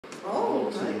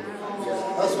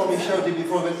that's what we showed him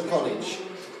before he went to college.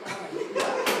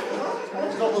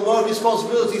 He's got the word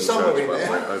responsibility somewhere in there.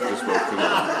 I've just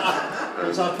welcomed.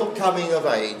 It's our book Coming of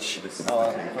Age. It's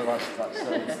nice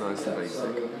and basic.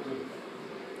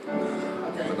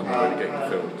 And I'm already getting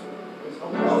filmed.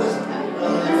 Oh, listen.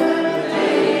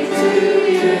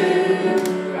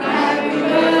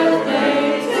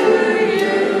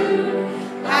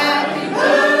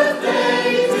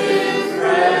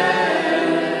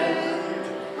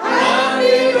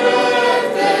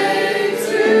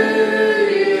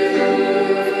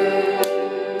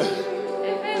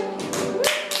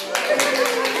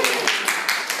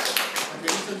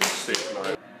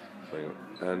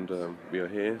 And we are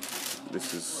here.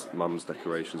 This is Mum's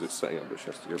decorations. It's setting up, but she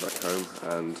has to go back home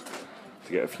and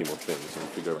to get a few more things. And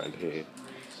if we go around here,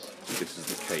 this is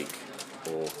the cake,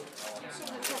 or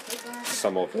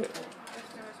some of it.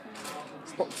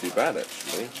 It's not too bad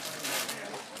actually.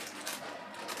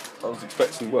 I was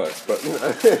expecting worse, but you know,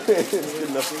 it's good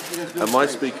enough. And my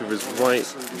speaker is right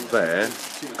there,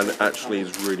 and it actually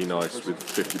is really nice with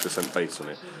 50% bass on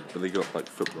it. But they got like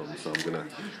football on, so I'm gonna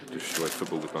destroy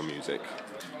football with my music.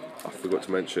 I forgot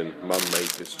to mention, Mum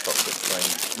made this chocolate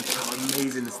flame. Look how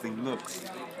amazing this thing looks.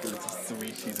 The little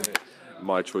sweeties in it.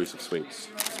 My choice of sweets,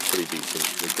 it's pretty decent.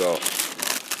 We got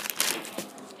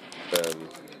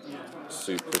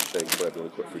super shake, whatever you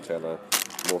want to put, Frutella,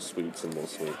 more sweets and more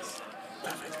sweets.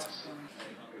 Perfect.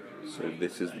 So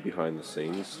this is the behind the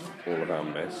scenes, all of our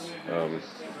mess.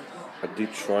 I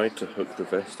did try to hook the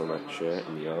vest on that chair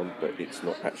in the arm, but it's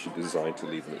not actually designed to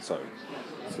leave on its own.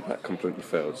 So that completely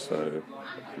failed, so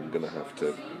I'm going to have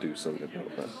to do something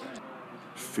about that.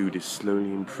 Food is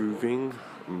slowly improving.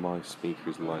 My speaker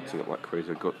is lighting up like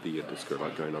crazy. I've got the disco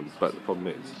light going on, but the problem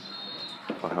is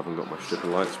I haven't got my stripper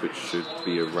lights, which should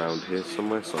be around here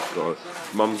somewhere. So I've got.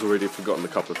 Mum's already forgotten a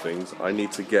couple of things. I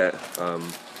need to get 2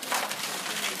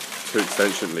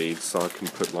 extension leads so I can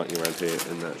put lighting around here,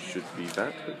 and that should be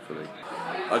that, hopefully.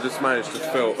 I just managed to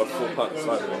fill a full part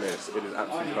slider on this. It is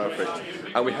absolutely perfect.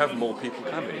 And we have more people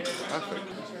coming. Perfect.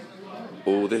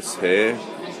 All this here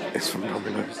is from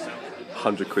Domino's.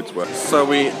 100 quid's worth. So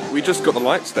we just got the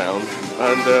lights down,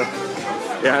 and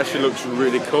it actually looks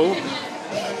really cool.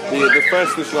 The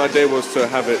first initial idea was to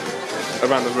have it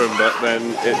around the room, but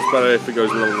then it's better if it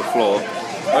goes along the floor.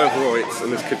 Overall,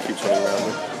 and this kid keeps running around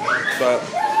me, but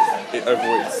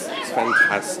overall it's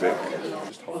fantastic.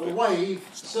 Well, the wave,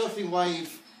 surfing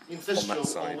wave in Fistral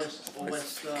or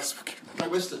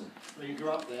Western, where you grew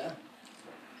up there,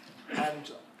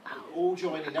 and all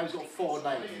joining. Now he's got 4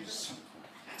 names.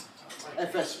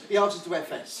 FS, he answers to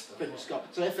FS, Frederick Scott.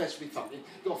 So FS will be funny.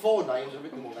 He's got 4 names, I've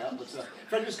written them all out, but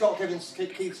Frederick Scott,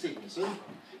 Keith Stevenson.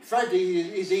 Freddie,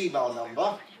 his email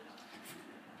number.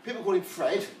 People call him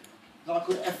Fred, and I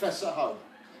call it FS at home.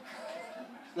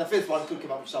 The 5th one could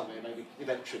come up somewhere, maybe,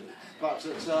 eventually. But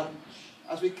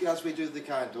as we do the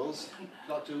candles,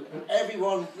 I'd like to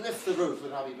everyone lift the roof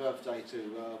and happy birthday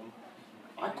to,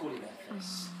 I call him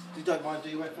FS. You don't mind, do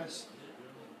you, FS?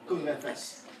 Call him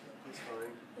FS.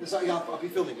 It's like, I'll be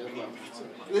filming it as well.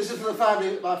 This is for the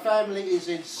family. My family is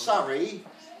in Surrey,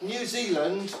 New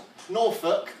Zealand,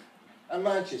 Norfolk, and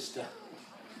Manchester.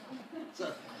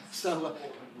 So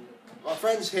my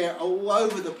friends here are all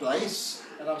over the place,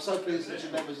 and I'm so pleased that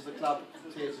you members of the club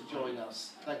are here to join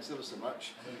us. Thanks ever so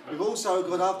much. We've also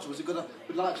got afterwards,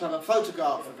 we'd like to have a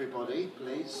photograph of everybody,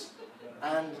 please,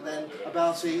 and then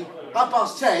about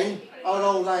 10:30 on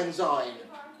Old Lang Syne.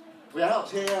 We're out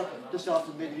here just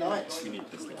after midnight. We need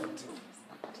this light.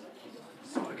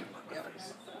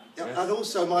 And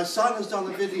also, my son has done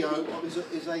a video.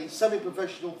 Is a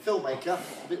semi-professional filmmaker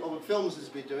of the films he's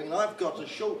been doing, and I've got a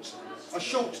short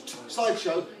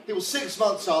slideshow. He was 6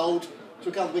 months old to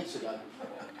a couple of weeks ago,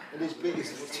 and he's doing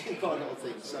quite a lot of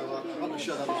things. So I'm going to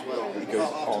show that as well. He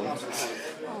goes on.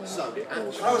 So,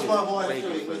 how is my wife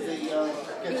doing with the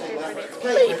getting that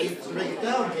cake ready to bring it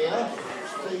down here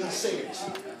so you can see it?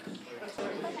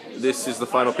 This is the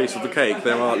final piece of the cake.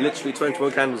 There are literally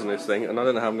 21 candles in this thing, and I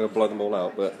don't know how I'm going to blow them all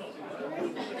out, but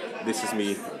this is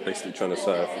me basically trying to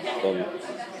surf on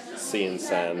sea and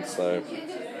sand, so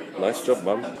nice job,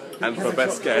 Mum. And for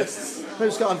best guests...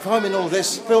 I'm filming all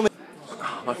this, filming...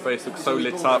 My face looks so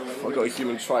lit up. I've got a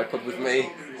human tripod with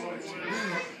me.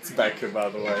 It's Becca, by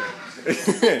the way.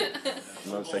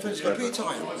 I'm taking Can you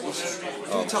tie it, please?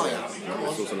 Can you tie it?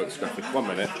 This also looks scruffy. 1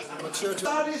 minute.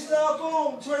 That is now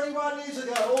born 21 years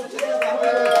ago, all together.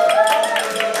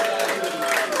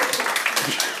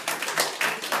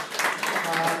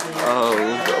 Oh,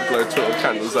 we've got to blow 12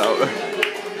 candles out.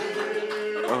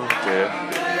 Oh dear.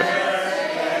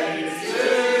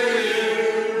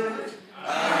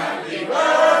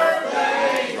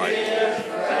 Right.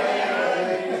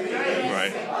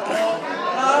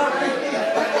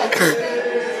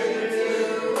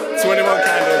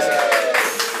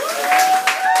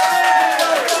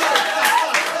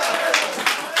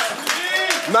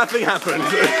 Nothing happened.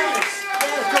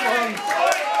 Come on.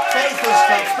 Faithful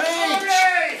stuff. Speech.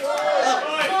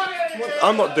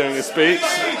 I'm not doing a speech.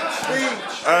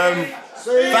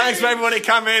 Thanks for everybody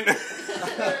coming.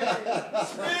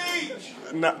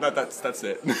 No, that's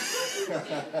it. I've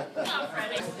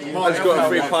just got a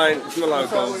 3 pint, full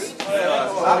locals.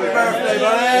 Happy birthday,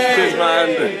 buddy. Cheers,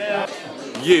 man.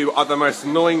 You are the most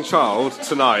annoying child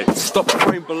tonight. Stop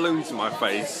throwing balloons in my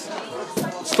face.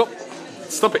 Stop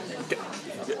it.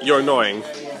 You're annoying.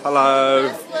 Hello.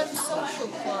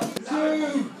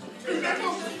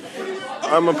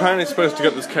 I'm apparently supposed to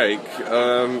cut this cake.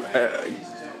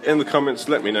 In the comments,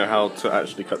 let me know how to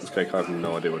actually cut this cake. I have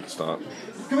no idea where to start.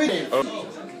 Come in.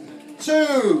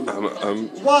 2,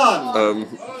 1. On you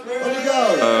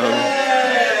go.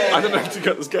 I don't know how to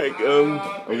cut this cake. I'm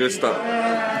going to start.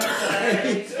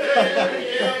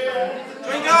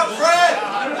 Drink up, Fred.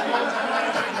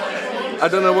 I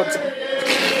don't know what to.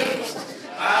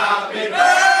 Happy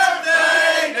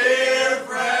birthday, dear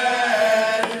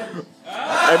Fred.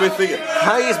 Everything.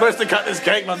 How are you supposed to cut this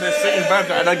cake on this singing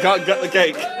birthday and I can't cut the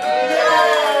cake?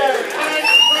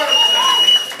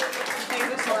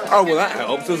 Oh, well, that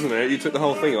helps, doesn't it? You took the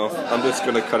whole thing off. I'm just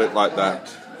going to cut it like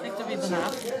that.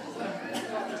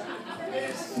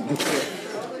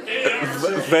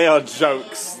 They are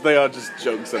jokes. They are just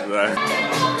jokes over there.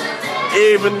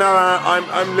 Even though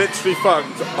I'm literally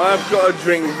fucked, I've got to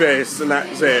drink this and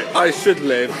that's it. I should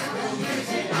live,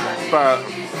 but